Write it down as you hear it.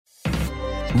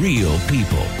Real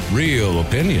people, real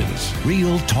opinions,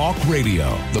 real talk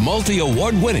radio. The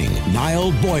multi-award-winning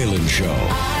Niall Boylan Show.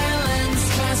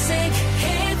 Ireland's classic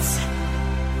hits.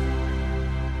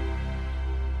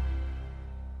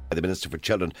 The Minister for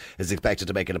Children is expected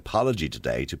to make an apology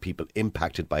today to people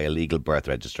impacted by illegal birth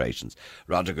registrations.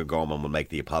 Roderick O'Gorman will make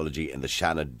the apology in the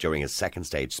Shannon during his second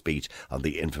stage speech on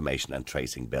the Information and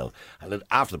Tracing Bill. And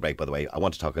after the break, by the way, I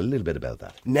want to talk a little bit about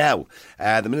that. Now,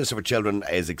 the Minister for Children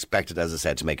is expected, as I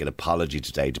said, to make an apology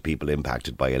today to people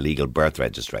impacted by illegal birth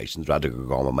registrations. Roderick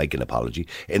O'Gorman will make an apology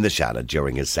in the Shannon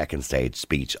during his second stage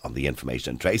speech on the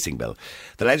Information and Tracing Bill.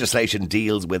 The legislation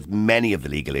deals with many of the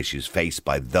legal issues faced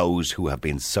by those who have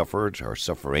been suffered or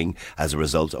suffering as a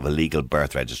result of illegal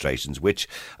birth registrations, which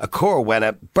occur when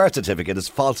a birth certificate is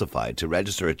falsified to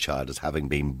register a child as having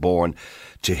been born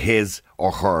to his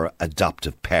or her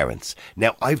adoptive parents.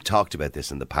 Now, I've talked about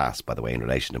this in the past, by the way, in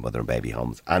relation to mother and baby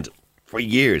homes, and for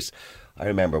years, I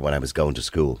remember when I was going to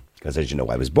school, because as you know,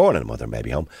 I was born in a mother and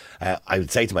baby home, I would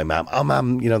say to my mum, "Oh,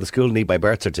 Mum, the school need my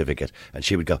birth certificate." And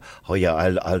she would go, "Oh yeah,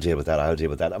 I'll deal with that, I'll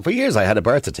deal with that." And for years I had a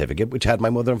birth certificate which had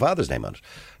my mother and father's name on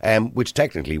it, which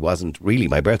technically wasn't really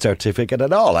my birth certificate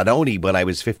at all. And only when I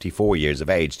was 54 years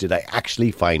of age did I actually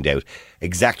find out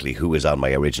exactly who was on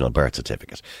my original birth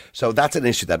certificate. So that's an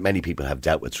issue that many people have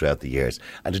dealt with throughout the years.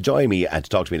 And to join me and to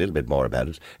talk to me a little bit more about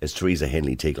it is Theresa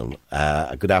Hinley-Teagle.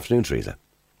 Good afternoon, Theresa.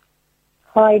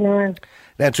 Hi, Niall.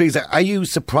 Now, Theresa, are you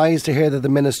surprised to hear that the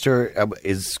Minister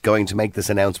is going to make this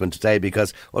announcement today?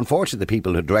 Because, unfortunately, the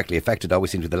people who are directly affected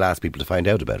always seem to be the last people to find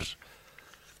out about it.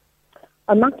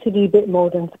 I'm actually a bit more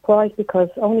than surprised because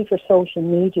only for social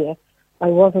media I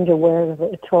wasn't aware of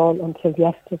it at all until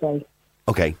yesterday.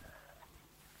 Okay.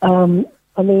 I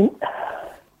mean,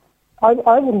 I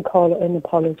wouldn't call it an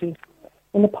apology.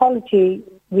 An apology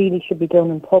really should be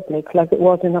done in public, like it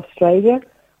was in Australia.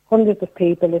 Hundreds of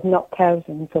people, if not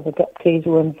thousands, of adoptees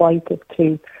were invited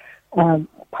to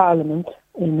Parliament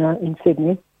in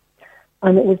Sydney,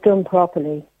 and it was done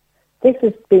properly. This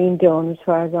is being done, as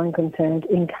far as I'm concerned,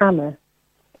 in camera,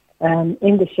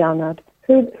 in the Shannon.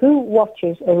 Who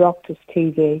watches Oireachtas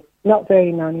TV? Not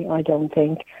very many, I don't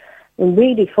think. And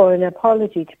really, for an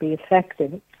apology to be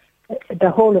effective, the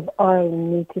whole of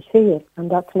Ireland need to see it, and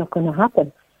that's not going to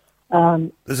happen.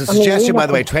 There's a suggestion, by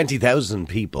the way, 20,000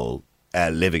 people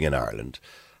living in Ireland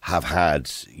have had,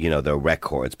 their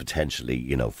records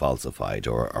potentially, falsified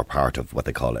or part of what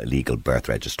they call illegal birth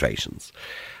registrations.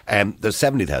 There's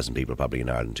 70,000 people probably in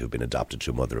Ireland who've been adopted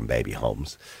through mother and baby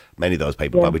homes. Many of those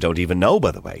people probably don't even know,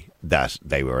 by the way, that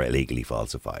they were illegally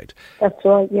falsified. That's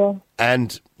right, yeah.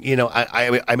 And,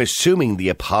 I'm assuming the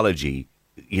apology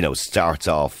starts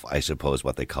off, I suppose,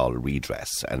 what they call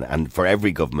redress. And for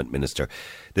every government minister,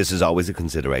 this is always a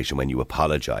consideration when you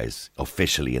apologise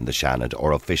officially in the Shannon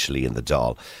or officially in the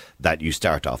Dáil, that you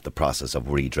start off the process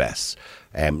of redress.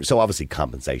 So obviously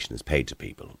compensation is paid to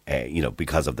people,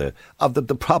 because of the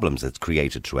problems that's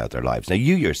created throughout their lives. Now,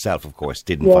 you yourself, of course,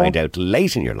 didn't find out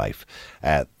late in your life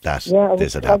that this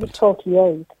had happened. I was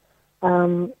 48.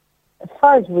 As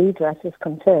far as redress is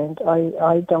concerned,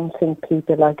 I don't think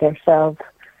people like ourselves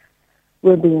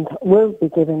will be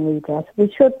given redress.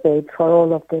 We should be, for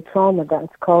all of the trauma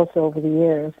that's caused over the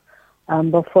years.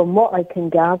 But from what I can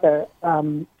gather,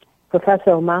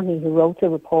 Professor O'Mahony, who wrote the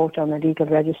report on illegal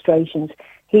registrations,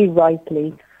 he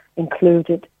rightly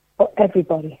included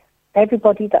everybody.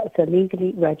 Everybody that's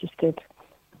illegally registered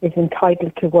is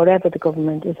entitled to whatever the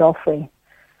government is offering.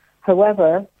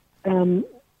 However,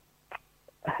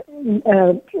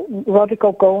 Roderick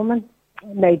O'Gorman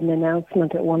made an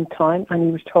announcement at one time, and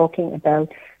he was talking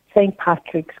about St.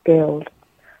 Patrick's Guild.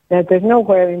 Now, there's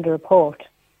nowhere in the report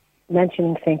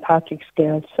mentioning St. Patrick's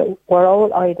Guild, so we're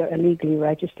all either illegally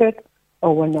registered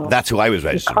or we're not. That's who I was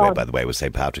registered with, by the way, was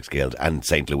St. Patrick's Guild and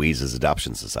St. Louise's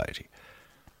Adoption Society.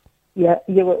 Yeah,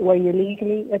 were you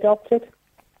legally adopted?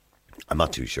 I'm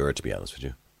not too sure, to be honest with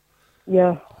you.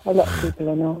 Yeah, a lot of people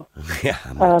are not. Yeah,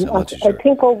 I'm not too sure. I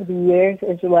think over the years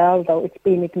as well, though, it's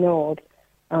been ignored,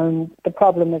 and the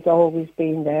problem has always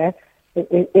been there.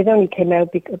 It only came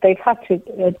out because they've had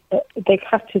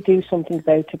to do something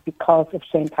about it because of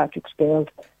St. Patrick's Guild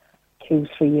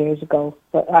 2-3 years ago.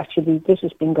 But actually, this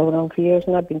has been going on for years,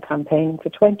 and I've been campaigning for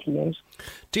 20 years.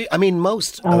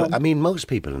 Most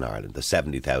people in Ireland, the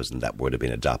 70,000 that would have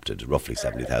been adopted, roughly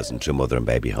 70,000 through mother and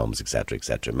baby homes, etc.,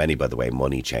 etc. Many, by the way,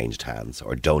 money changed hands,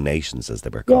 or donations as they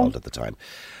were called at the time.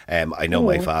 I know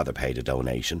my father paid a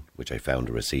donation, which I found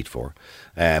a receipt for.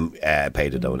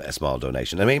 Paid a small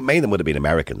donation. I mean, many of them would have been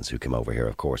Americans who came over here.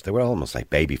 Of course, they were almost like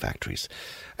baby factories.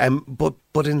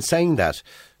 But in saying that,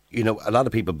 you know, a lot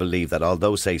of people believe that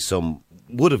although, say, some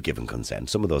would have given consent,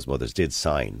 some of those mothers did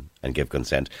sign and give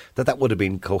consent, that would have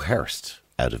been coerced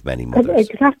out of many mothers.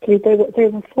 Exactly, they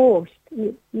were forced.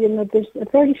 You know, there's a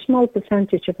very small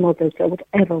percentage of mothers that would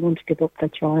ever want to give up their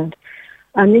child.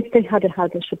 And if they had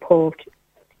had the support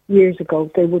years ago,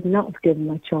 they would not have given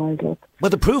their child up. Well,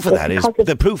 the proof of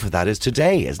that is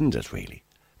today, isn't it, really?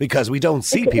 Because we don't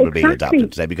see people being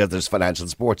adopted today because there's financial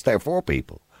supports there for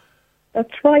people.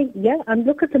 That's right, yeah. And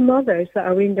look at the mothers that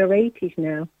are in their 80s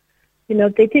now. You know,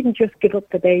 they didn't just give up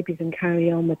the babies and carry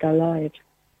on with their lives.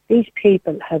 These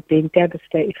people have been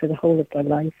devastated for the whole of their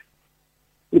life.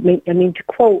 I mean, to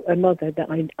quote a mother that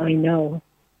I know,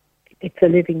 it's a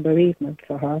living bereavement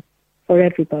for her, for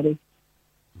everybody.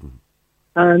 Mm.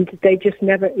 And they just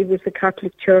never, it was the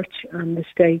Catholic Church and the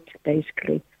state,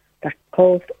 basically, that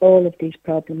caused all of these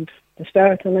problems to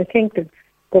start. And I think the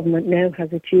government now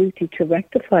has a duty to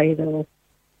rectify it all.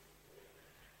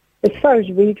 As far as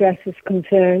redress is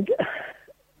concerned,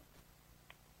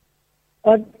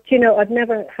 I've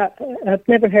never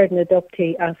heard an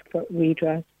adoptee ask for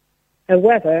redress.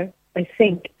 However, I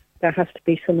think there has to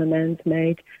be some amends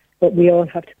made, but we all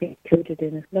have to be included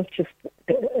in it, not just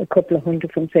a couple of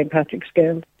hundred from St. Patrick's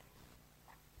Girls.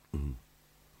 Mm.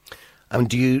 And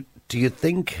do you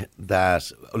think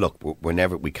that, look,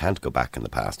 we can't go back in the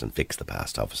past and fix the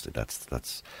past, obviously,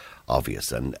 that's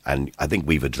obvious, and I think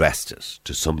we've addressed it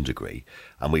to some degree,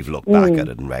 and we've looked back at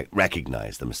it and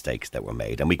recognised the mistakes that were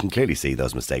made, and we can clearly see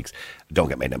those mistakes don't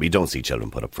get made. Now, we don't see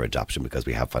children put up for adoption because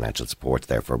we have financial support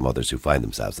there for mothers who find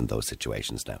themselves in those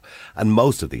situations now, and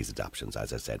most of these adoptions,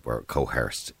 as I said, were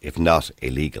coerced, if not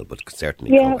illegal, but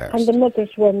certainly coerced. Yeah, and the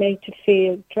mothers were made to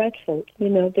feel dreadful. You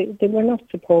know, they were not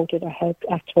supported or helped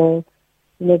at all.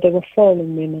 You know, they were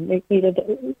fallen women.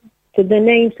 The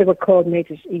names they were called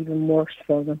made it even worse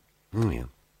for them. Oh, yeah.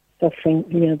 Suffering,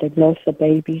 you know, they'd lost their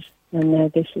babies, and now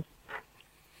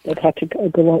they've had to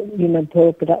go on, you know, put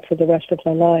up with that for the rest of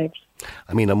their lives.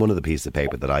 I mean, on one of the pieces of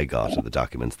paper that I got, or the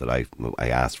documents that I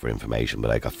asked for information,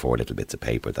 but I got 4 little bits of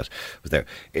paper that was there.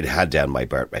 It had down my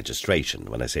birth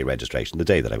registration. When I say registration, the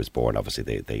day that I was born, obviously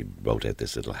they wrote out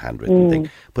this little handwritten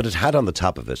thing, but it had on the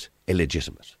top of it,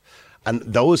 illegitimate. And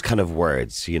those kind of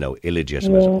words, you know,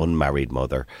 illegitimate, unmarried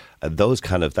mother, those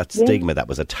kind of, that stigma that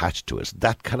was attached to it,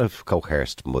 that kind of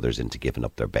coerced mothers into giving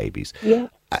up their babies. Yeah,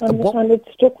 and it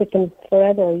stuck with them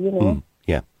forever, you know.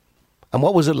 Yeah. And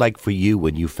what was it like for you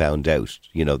when you found out,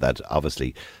 you know, that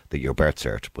obviously that your birth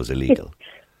cert was illegal?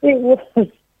 It was.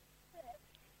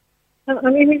 I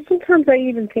mean, sometimes I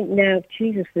even think now,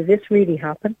 Jesus, did this really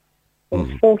happen? I was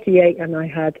 48 and I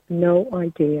had no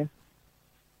idea.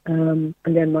 And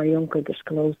then my uncle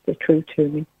disclosed the truth to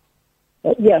me.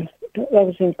 But yes, I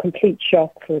was in complete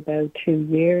shock for about 2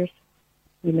 years.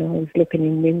 You know, I was looking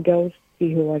in windows to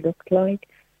see who I looked like.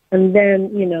 And then,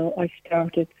 you know, I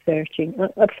started searching.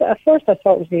 At first I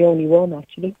thought it was the only one,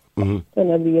 actually. Mm-hmm.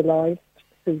 Then I realised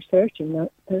through searching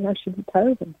that there actually be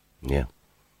thousands. Yeah.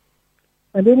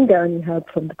 I didn't get any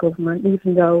help from the government,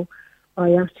 even though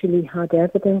I actually had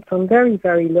evidence. I'm very,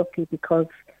 very lucky because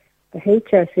the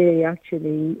HSE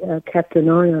actually kept an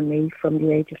eye on me from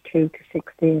the age of 2 to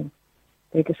 16.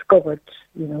 They discovered,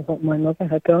 you know, what my mother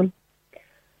had done.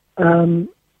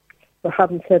 But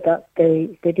having said that,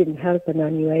 they didn't help in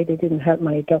any way. They didn't help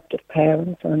my adoptive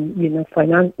parents, and, you know,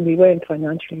 we weren't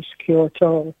financially secure at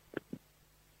all.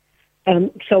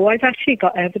 So I've actually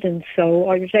got evidence. So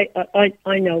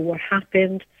I know what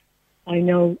happened. I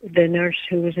know the nurse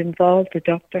who was involved, the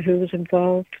doctor who was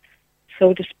involved.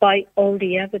 So despite all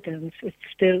the evidence, it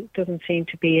still doesn't seem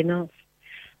to be enough.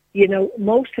 You know,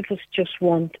 most of us just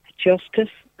want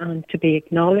justice and to be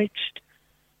acknowledged.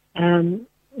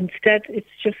 Instead, it's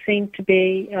just seemed to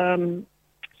be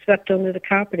swept under the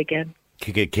carpet again.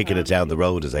 Kicking it down the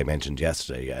road, as I mentioned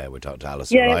yesterday. We're talking to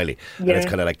Alison Riley. And it's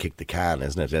kind of like kick the can,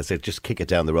 isn't it? I said, just kick it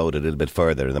down the road a little bit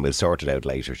further and then we'll sort it out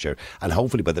later, sure. And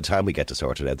hopefully by the time we get to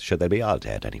sort it out, sure, they'll be all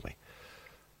dead anyway.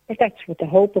 That's what they're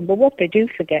hoping, but what they do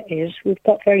forget is we've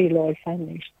got very loyal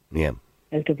families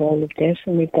out of all of this,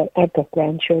 and I've got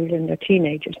grandchildren, they're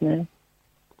teenagers now.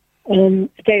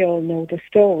 They all know the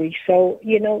story, so,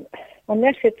 you know,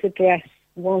 unless it's addressed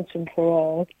once and for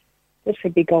all, this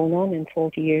would be going on in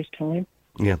 40 years' time.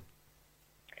 Yeah.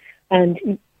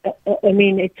 And, I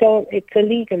mean, it's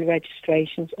illegal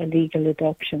registrations, illegal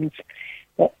adoptions,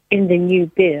 but in the new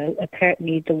bill,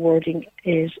 apparently the wording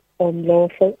is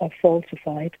unlawful or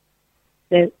falsified.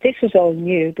 Now, this is all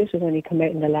new. This has only come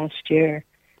out in the last year.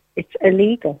 It's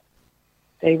illegal.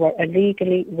 They were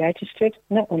illegally registered,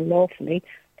 not unlawfully.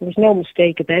 There was no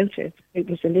mistake about it. It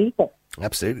was illegal.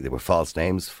 Absolutely. There were false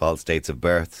names, false dates of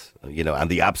birth, and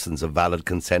the absence of valid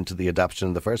consent to the adoption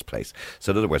in the first place.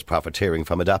 So in other words, profiteering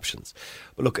from adoptions.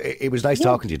 But look, it was nice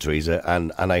talking to you, Theresa,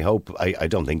 and I hope, I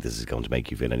don't think this is going to make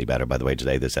you feel any better, by the way,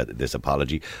 today, this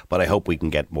apology, but I hope we can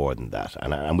get more than that,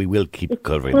 and we will keep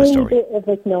covering the story. It's a bit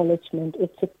of acknowledgement.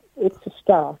 It's a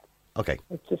start. Okay.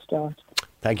 It's a start.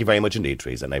 Thank you very much indeed,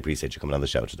 Theresa, and I appreciate you coming on the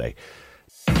show today.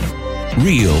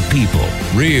 Real people,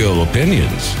 real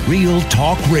opinions, real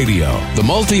talk radio. The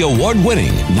multi-award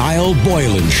winning Niall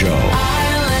Boylan Show.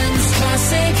 Ireland's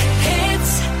classic